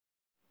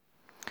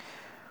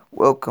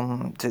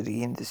Welcome to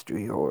the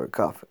Industry Horror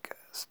Coffee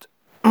Cast.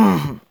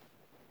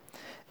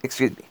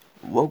 Excuse me.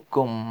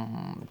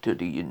 Welcome to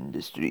the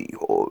Industry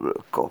Horror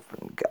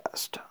Coffin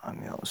Cast.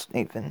 I'm your host,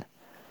 Nathan.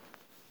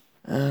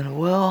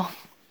 And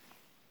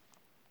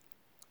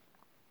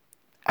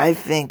I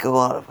think a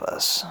lot of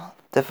us,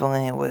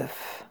 definitely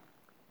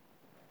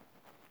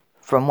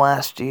from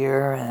last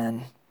year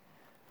and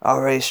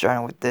already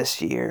starting with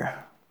this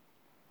year,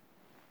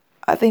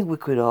 I think we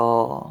could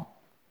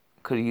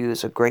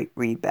use a great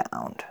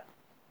rebound.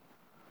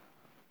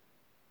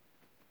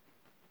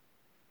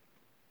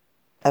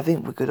 I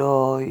think we could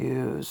all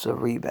use a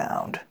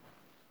rebound.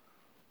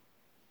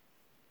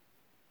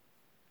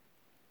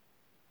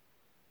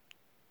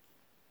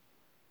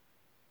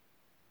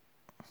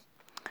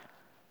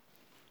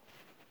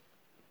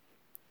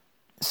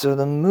 So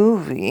the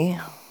movie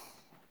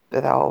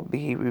that I'll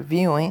be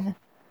reviewing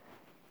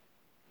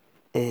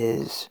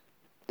is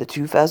the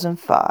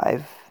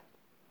 2005,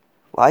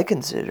 what I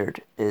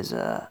considered is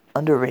a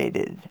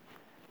underrated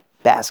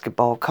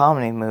basketball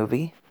comedy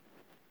movie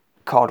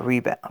called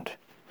Rebound.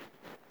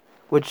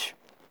 Which,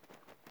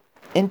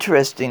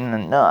 interesting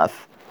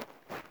enough,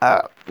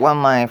 one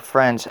of my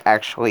friends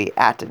actually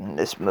acted in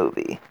this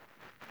movie.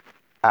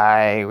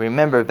 I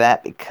remember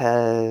that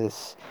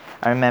because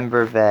I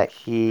remember that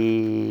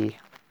he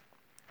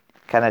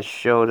kind of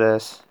showed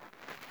us.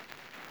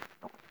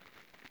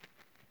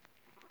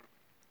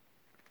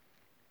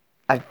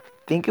 I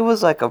think it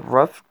was like a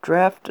rough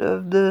draft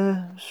of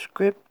the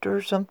script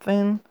or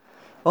something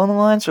on the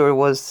lines, or it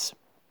was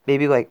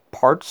maybe like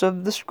parts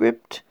of the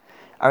script.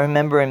 I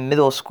remember in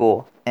middle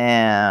school,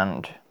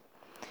 and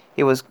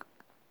he was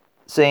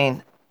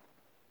saying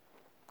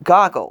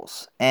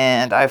goggles,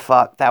 and I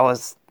thought that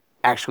was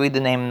actually the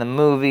name of the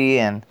movie,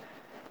 and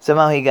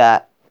somehow he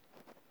got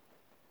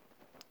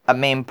a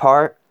main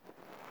part.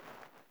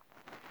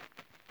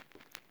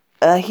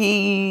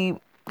 He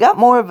got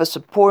more of a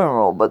supporting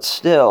role, but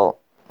still,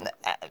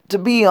 to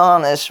be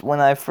honest, when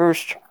I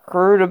first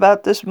heard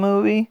about this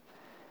movie,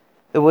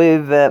 the way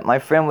that my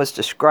friend was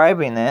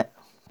describing it,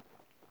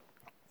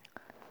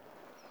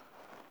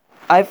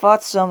 I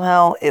thought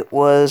somehow it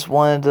was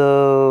one of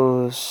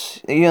those,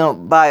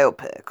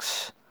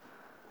 biopics.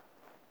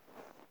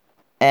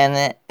 And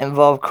it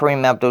involved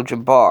Kareem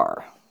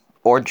Abdul-Jabbar,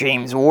 or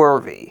James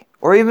Worthy,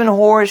 or even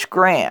Horace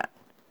Grant.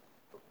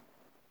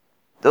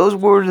 Those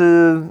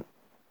were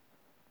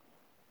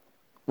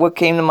what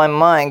came to my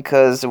mind,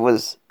 because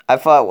I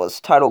thought it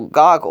was titled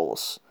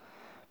Goggles,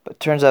 but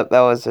turns out that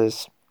was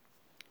his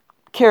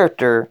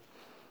character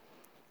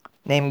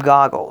named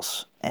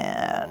Goggles.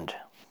 And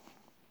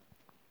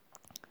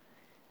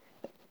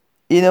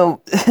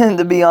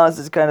to be honest,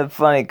 it's kind of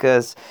funny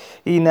because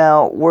he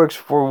now works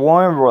for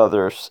Warner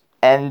Brothers,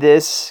 and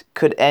this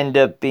could end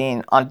up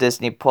being on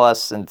Disney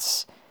Plus,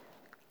 since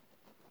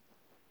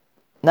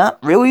not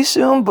really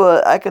soon,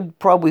 but I could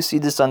probably see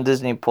this on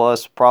Disney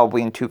Plus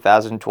probably in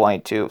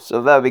 2022.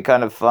 So that would be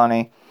kind of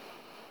funny.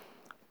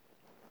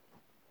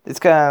 It's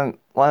kind of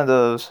one of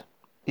those,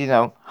 you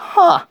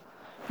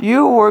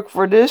work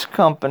for this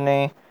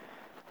company,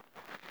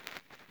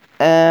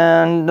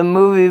 and the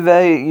movie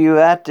that you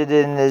acted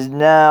in is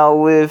now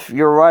with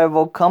your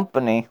rival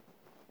company.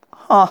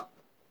 Huh.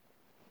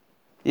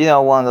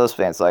 One of those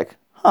fans like,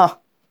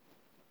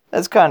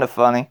 that's kind of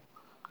funny.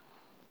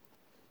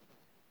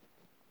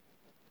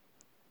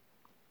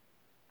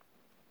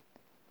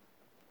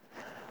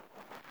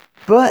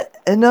 But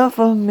enough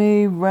of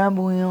me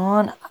rambling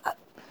on.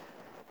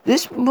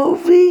 This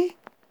movie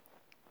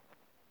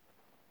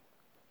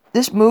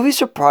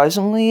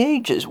surprisingly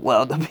ages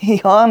well, to be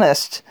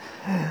honest.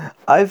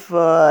 I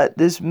thought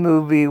this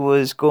movie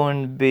was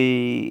going to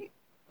be,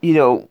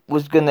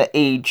 was going to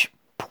age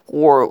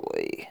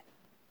poorly.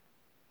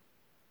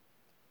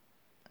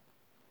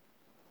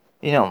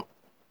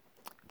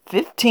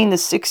 15 to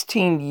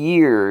 16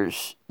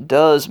 years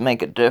does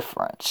make a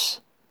difference.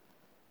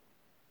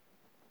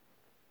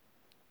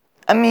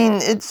 I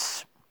mean,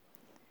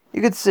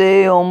 you could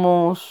say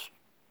almost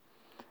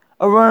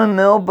a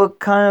run-of-the-mill, but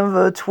kind of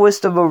a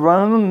twist of a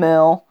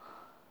run-of-the-mill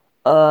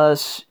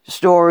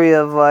story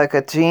of like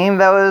a team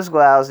that was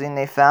lousy, and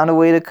they found a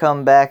way to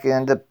come back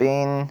and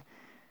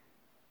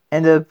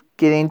end up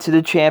getting to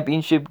the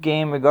championship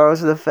game,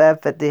 regardless of the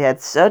fact that they had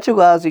such a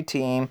lousy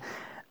team.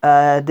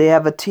 They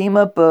have a team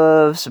up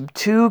of some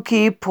two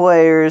key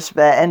players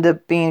that end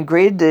up being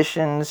great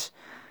additions,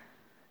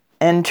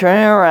 and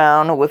turning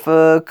around with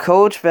a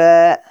coach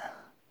that,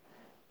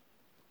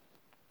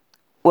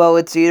 well,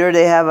 it's either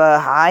they have a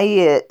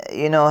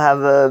have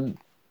a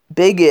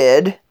big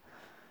id,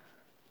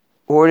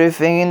 or they're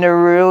thinking they're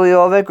really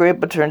all that great,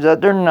 but turns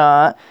out they're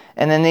not,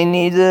 and then they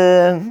need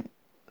to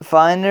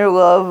find their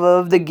love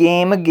of the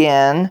game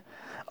again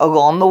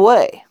along the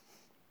way.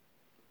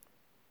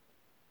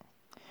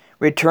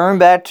 Return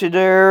back to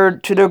their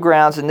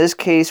grounds, in this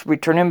case,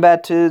 returning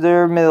back to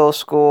their middle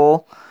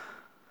school,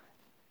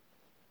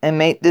 and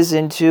make this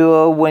into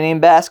a winning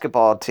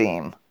basketball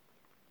team.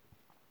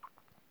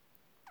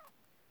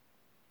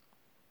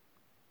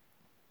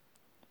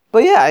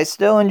 But yeah, I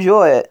still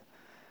enjoy it.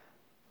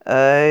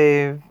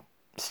 I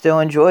still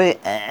enjoy it,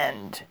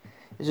 and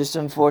it's just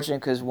unfortunate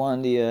because one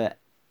of the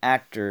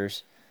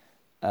actors,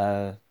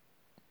 uh,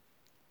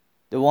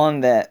 the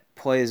one that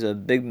plays a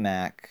Big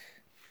Mac,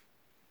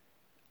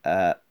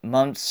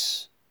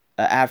 months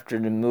after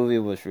the movie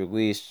was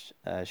released,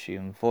 she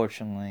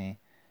unfortunately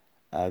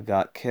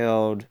got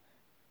killed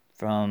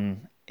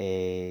from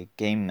a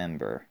gang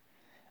member.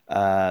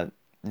 Uh,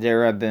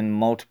 there have been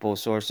multiple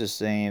sources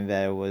saying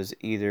that it was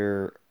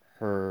either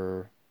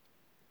her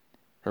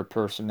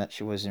person that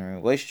she was in a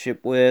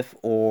relationship with,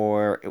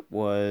 or it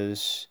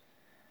was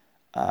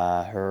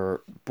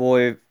her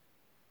boyfriend,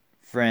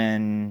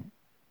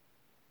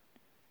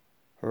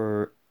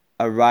 her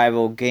a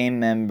rival gang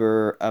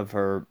member of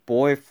her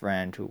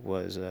boyfriend, who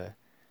was a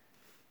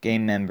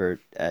gang member.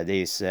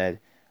 They said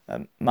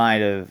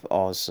might have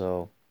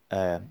also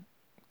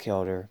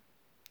killed her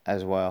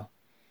as well.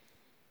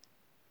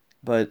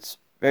 But it's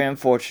very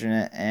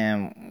unfortunate,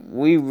 and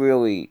we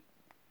really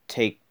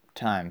take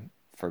time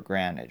for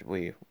granted.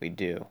 We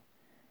do.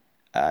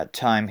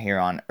 Time here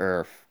on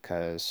Earth,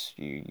 because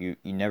you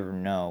never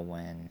know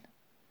when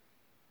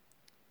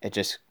it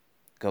just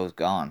goes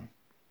gone.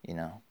 You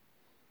know,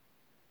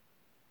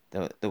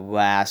 the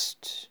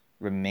last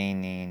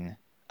remaining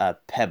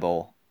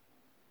pebble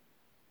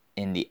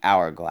in the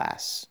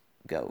hourglass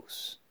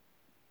goes.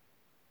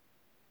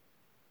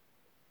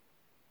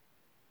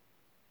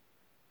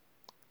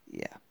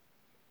 Yeah.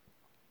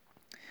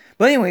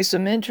 But anyway,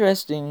 some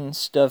interesting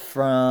stuff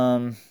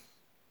from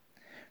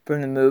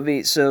the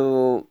movie.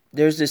 So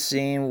there's this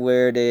scene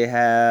where they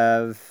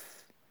have,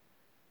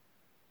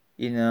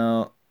 you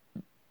know,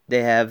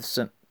 they have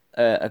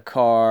a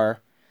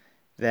car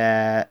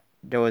that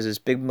there was this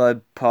big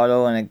mud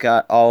puddle and it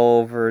got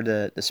all over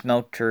the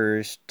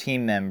smelter's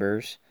team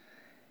members.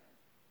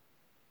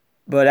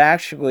 But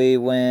actually,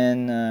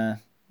 when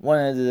one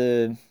of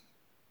the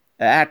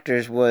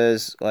actors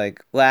was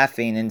like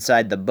laughing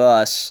inside the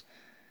bus,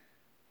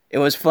 it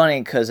was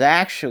funny because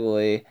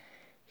actually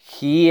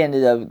he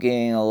ended up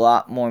getting a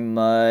lot more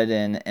mud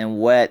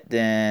and wet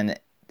than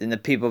the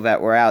people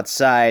that were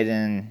outside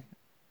and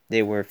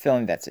they were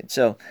filming that scene.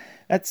 So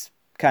that's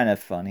kind of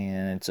funny in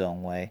its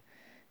own way.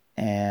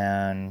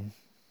 And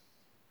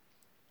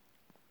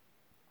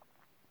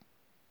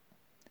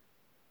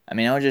I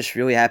mean, I was just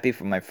really happy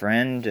for my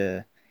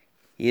friend.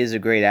 He is a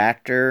great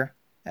actor.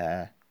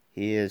 Uh,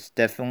 he is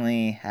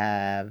definitely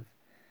have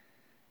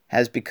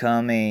has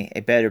become a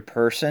better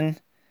person.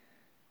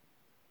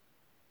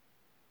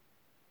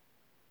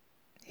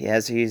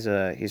 He's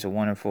a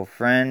wonderful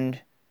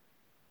friend.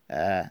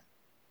 Uh,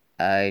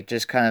 I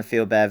just kind of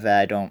feel bad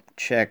that I don't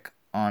check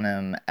on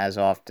him as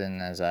often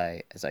as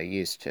I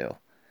used to.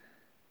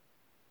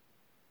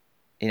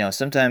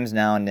 Sometimes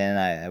now and then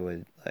I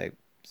would like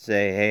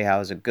say, "Hey,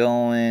 how's it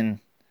going?"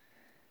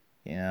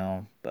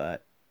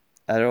 But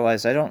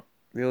otherwise I don't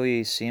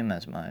really see him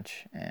as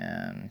much.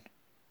 And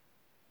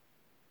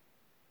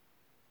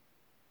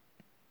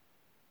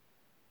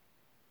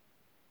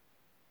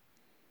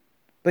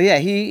but yeah,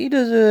 he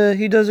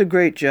does a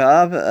great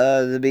job.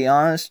 To be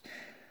honest,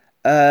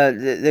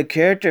 the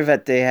character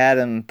that they had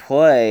him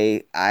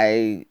play,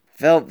 I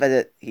felt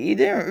that he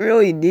didn't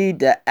really need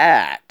to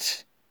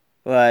act.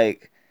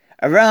 Like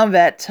around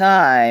that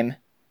time,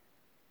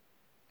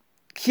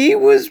 he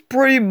was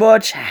pretty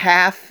much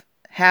half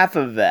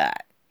of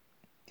that.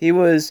 He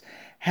was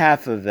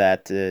half of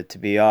that, to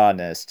be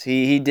honest.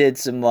 He did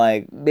some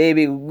like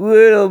maybe a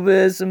little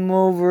bit some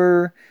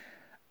over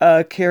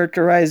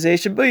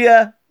characterization, but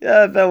yeah,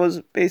 that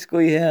was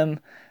basically him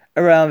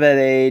around that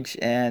age,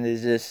 and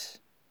it's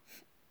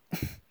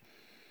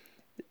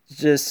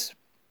just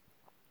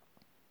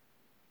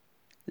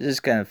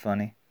just kind of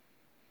funny.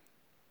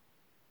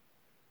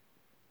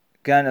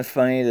 Kind of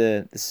funny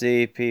to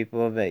see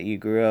people that you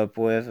grew up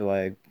with,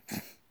 like,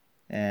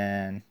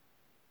 and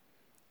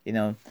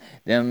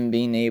them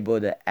being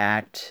able to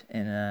act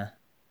in a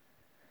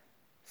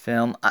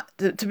film.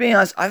 To be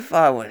honest, I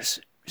thought it was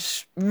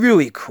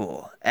really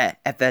cool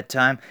at that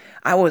time.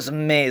 I was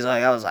amazed.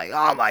 Like I was like,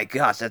 oh my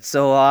gosh, that's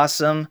so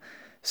awesome.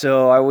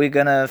 So are we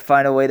gonna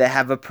find a way to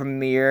have a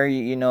premiere,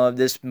 of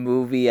this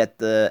movie at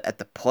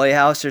the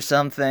Playhouse or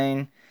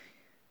something?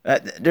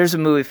 There's a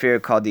movie theater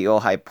called the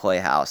Ojai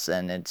Playhouse,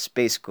 and it's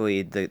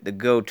basically the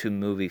go-to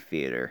movie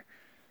theater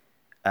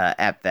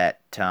at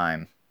that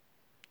time.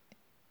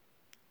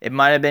 It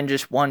might have been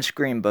just one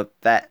screen, but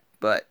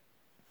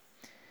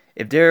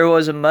if there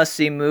was a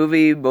must-see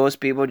movie, most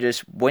people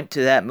just went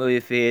to that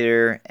movie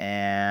theater,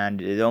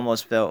 and it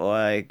almost felt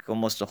like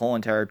almost the whole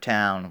entire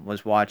town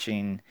was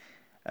watching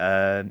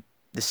uh,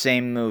 the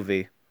same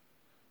movie.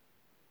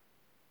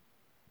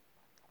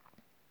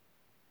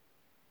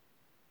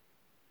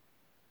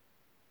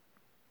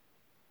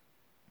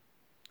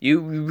 You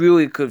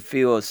really could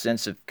feel a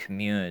sense of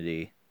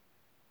community.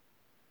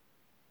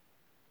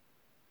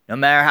 No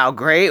matter how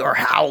great or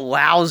how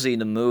lousy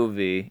the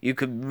movie, you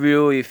could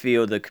really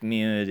feel the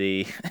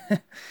community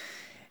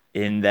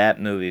in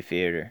that movie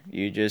theater.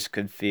 You just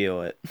could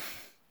feel it.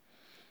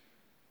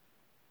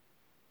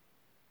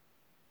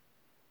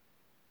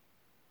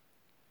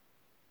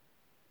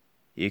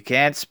 You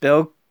can't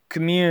spell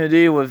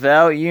community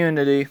without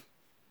unity.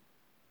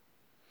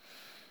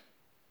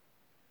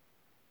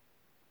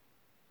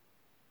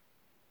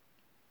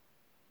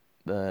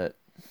 But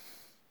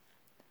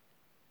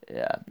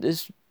yeah,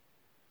 this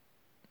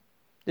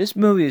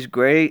movie is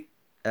great.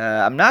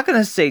 I'm not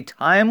gonna say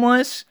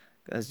timeless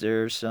because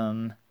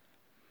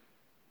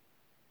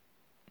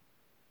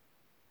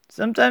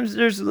sometimes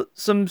there's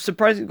some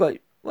surprising,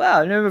 like, wow,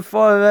 I never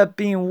thought of that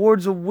being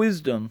words of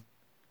wisdom,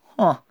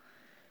 huh?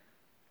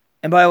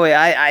 And by the way,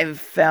 I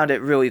found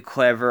it really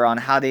clever on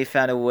how they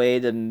found a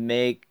way to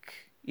make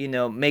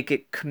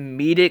it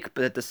comedic,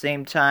 but at the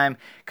same time,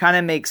 kind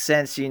of makes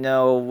sense,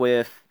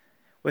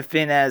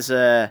 within as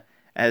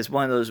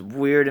one of those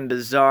weird and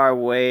bizarre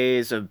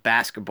ways of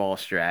basketball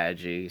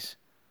strategies.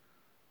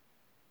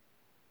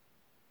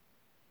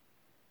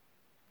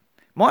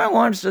 Martin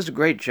Lawrence does a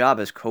great job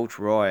as Coach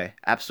Roy.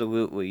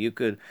 Absolutely, you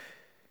could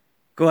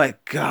go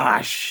like,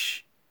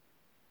 gosh,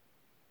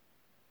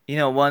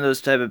 one of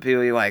those type of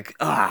people. You're like,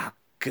 ah, oh,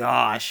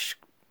 gosh,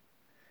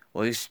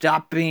 will you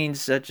stop being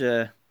such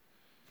a,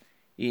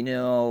 you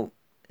know,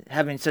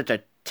 having such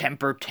a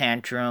temper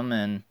tantrum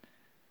and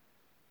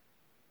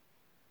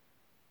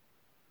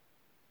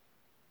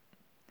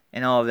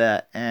all of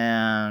that,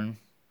 and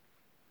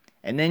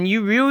then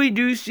you really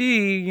do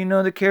see,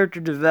 the character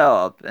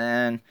develop.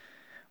 And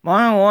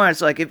Martin Lawrence,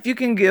 like, if you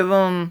give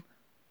him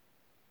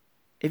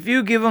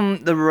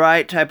the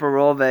right type of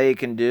role that he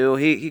can do,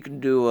 he can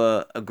do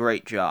a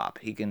great job.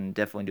 He can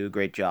definitely do a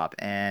great job,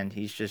 and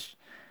he's just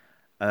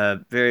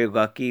very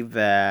lucky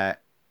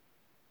that,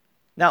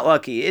 not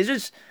lucky.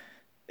 It's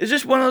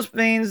just one of those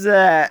things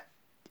that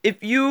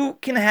if you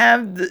can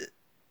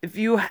if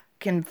you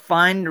can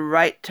find the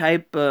right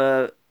type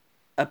of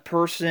a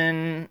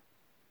person,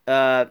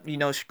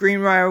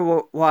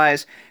 screenwriter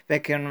wise,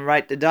 that can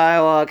write the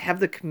dialogue, have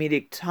the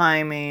comedic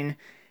timing,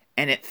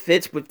 and it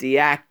fits with the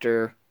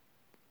actor,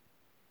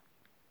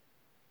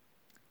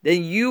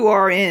 then you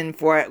are in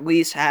for at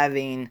least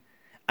having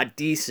a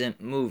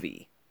decent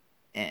movie.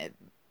 And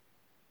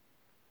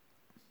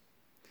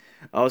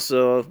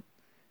also,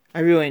 I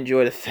really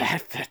enjoy the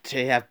fact that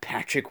they have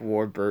Patrick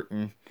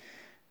Warburton.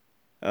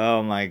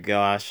 Oh my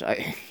gosh,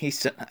 I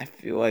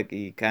feel like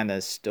he kind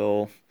of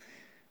stole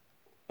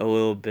a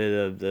little bit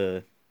of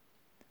the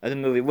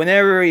movie.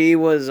 Whenever he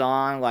was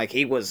on, like,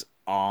 he was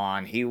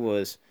on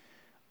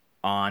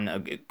a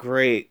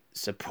great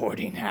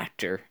supporting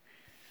actor.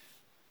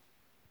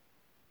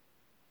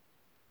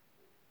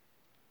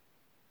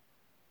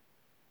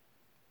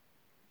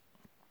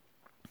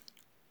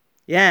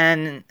 Yeah,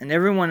 and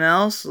everyone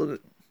else,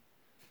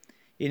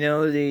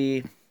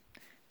 the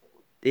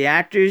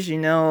actors,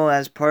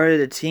 as part of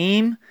the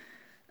team,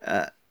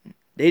 uh,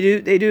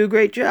 they do a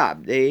great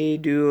job. They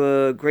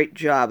do a great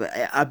job,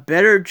 a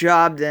better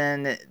job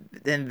than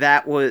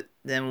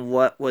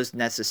what was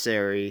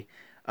necessary,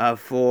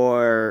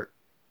 for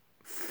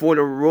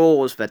the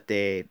roles that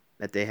they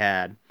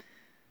had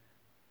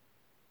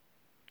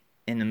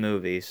in the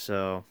movie.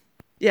 So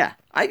yeah,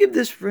 I give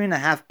this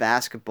 3.5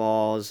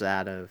 basketballs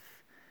out of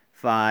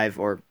 5,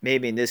 or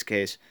maybe in this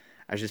case,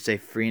 I should say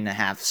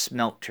 3.5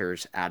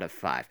 smelters out of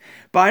 5.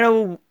 By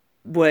the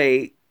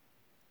way,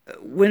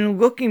 when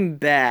looking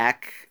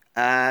back,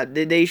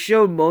 they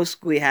showed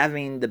mostly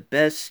having the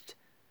best.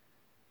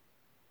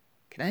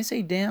 Can I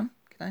say damn?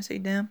 Can I say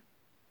damn?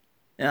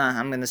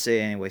 I'm gonna say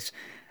it anyways.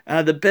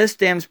 The best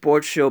damn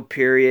sports show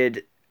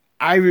period.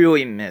 I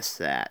really miss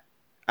that.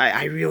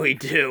 I really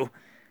do,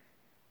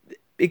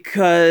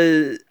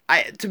 because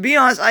to be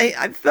honest,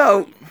 I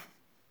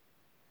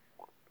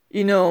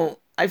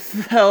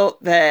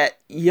felt that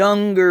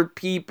younger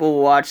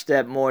people watched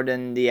that more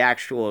than the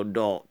actual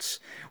adults,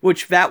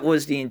 which that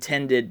was the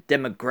intended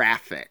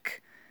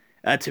demographic,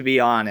 to be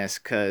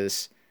honest,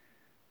 because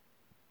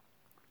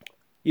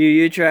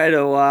you try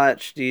to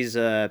watch these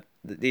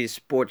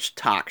sports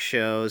talk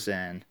shows,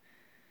 and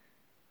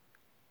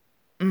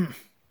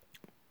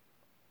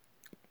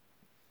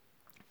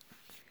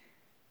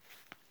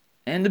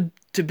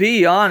to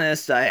be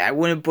honest, I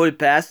wouldn't put it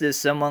past if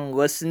someone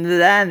listened to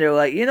that and they're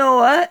like, you know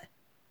what?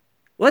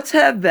 Let's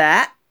have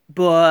that,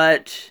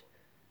 but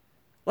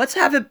let's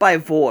have it by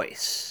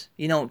voice.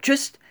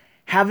 Just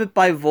have it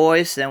by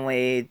voice, and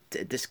we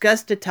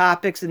discuss the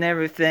topics and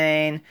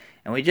everything,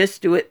 and we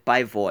just do it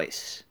by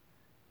voice.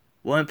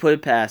 Wouldn't put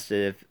it past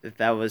it if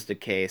that was the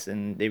case,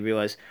 and they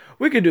realized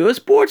we could do a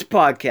sports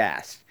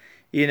podcast.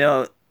 You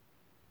know,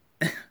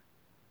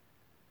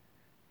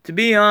 to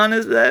be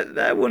honest,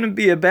 that wouldn't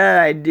be a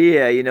bad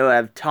idea.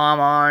 Have Tom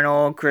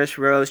Arnold, Chris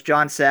Rose,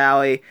 John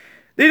Sally.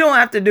 They don't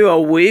have to do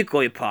a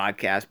weekly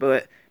podcast,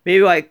 but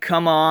maybe, like,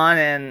 come on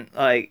and,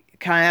 like,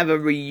 kind of have a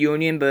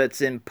reunion, but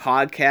it's in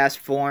podcast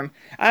form.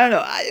 I don't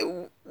know.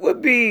 I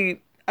would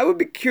be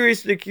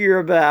curious to hear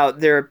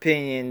about their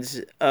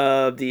opinions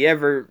of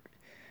the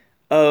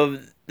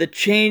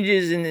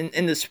changes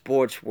in the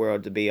sports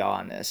world, to be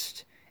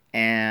honest.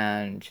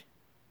 And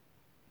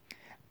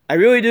I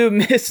really do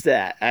miss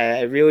that.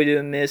 I really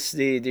do miss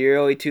the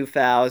early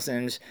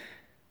 2000s,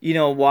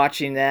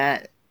 watching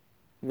that.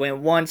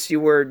 when once you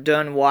were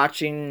done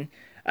watching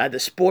the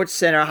Sports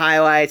Center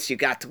highlights, you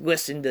got to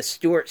listen to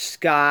Stuart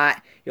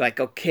Scott. You're like,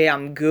 okay,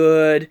 I'm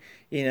good.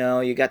 You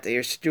know, you got to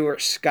hear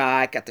Stuart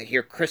Scott, got to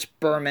hear Chris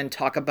Berman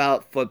talk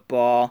about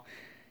football.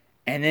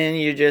 And then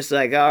you're just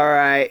like, all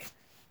right,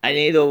 I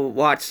need to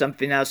watch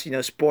something else,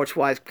 sports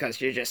wise,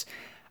 because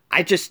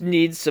I just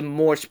need some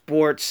more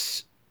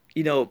sports,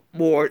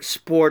 more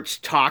sports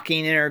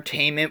talking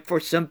entertainment for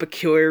some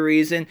peculiar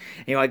reason.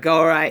 And you're like,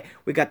 all right,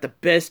 we got the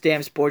best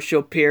damn sports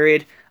show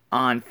period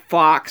on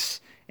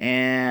Fox,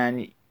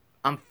 and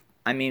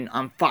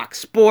on Fox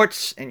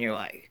Sports, and you're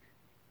like,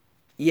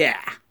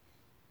 yeah.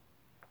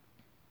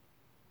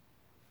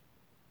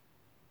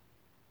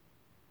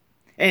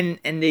 And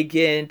they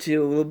get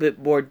into a little bit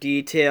more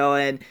detail,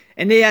 and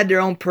they add their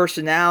own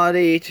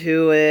personality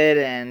to it,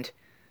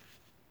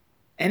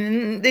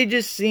 and they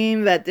just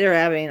seem that they're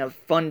having a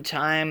fun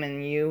time,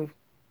 and you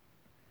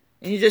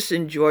just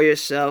enjoy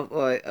yourself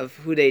of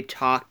who they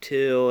talk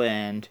to,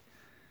 and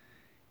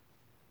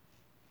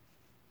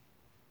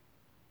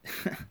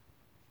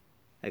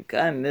I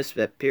kind of miss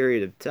that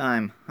period of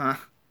time, huh?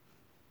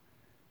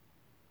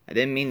 I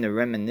didn't mean to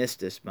reminisce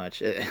this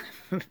much,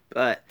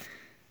 but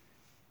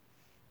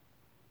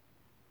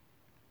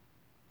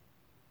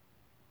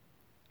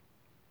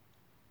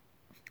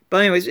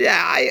anyways,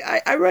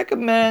 yeah, I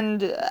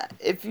recommend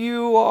if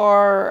you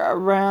are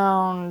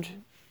around,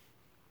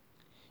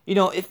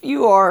 if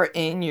you are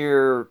in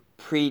your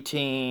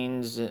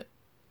preteens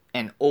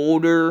and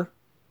older,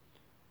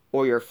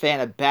 or you're a fan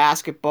of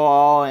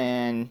basketball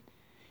and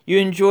you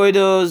enjoy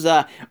those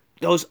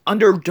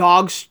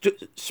underdog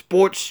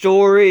sports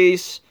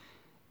stories,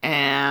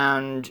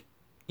 and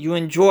you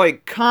enjoy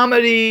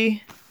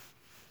comedy,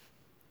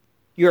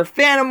 you're a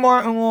fan of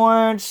Martin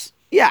Lawrence,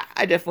 yeah,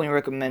 I definitely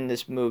recommend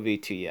this movie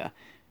to you.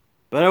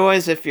 But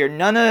otherwise, if you're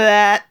none of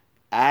that,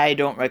 I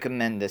don't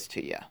recommend this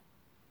to you.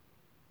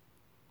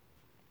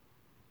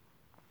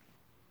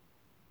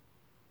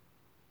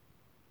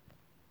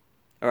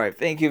 Alright,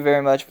 thank you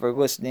very much for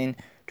listening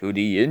to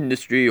the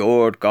Industry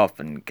Horde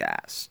Coffin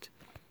Cast.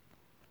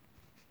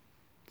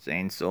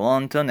 Saying so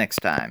long until next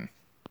time.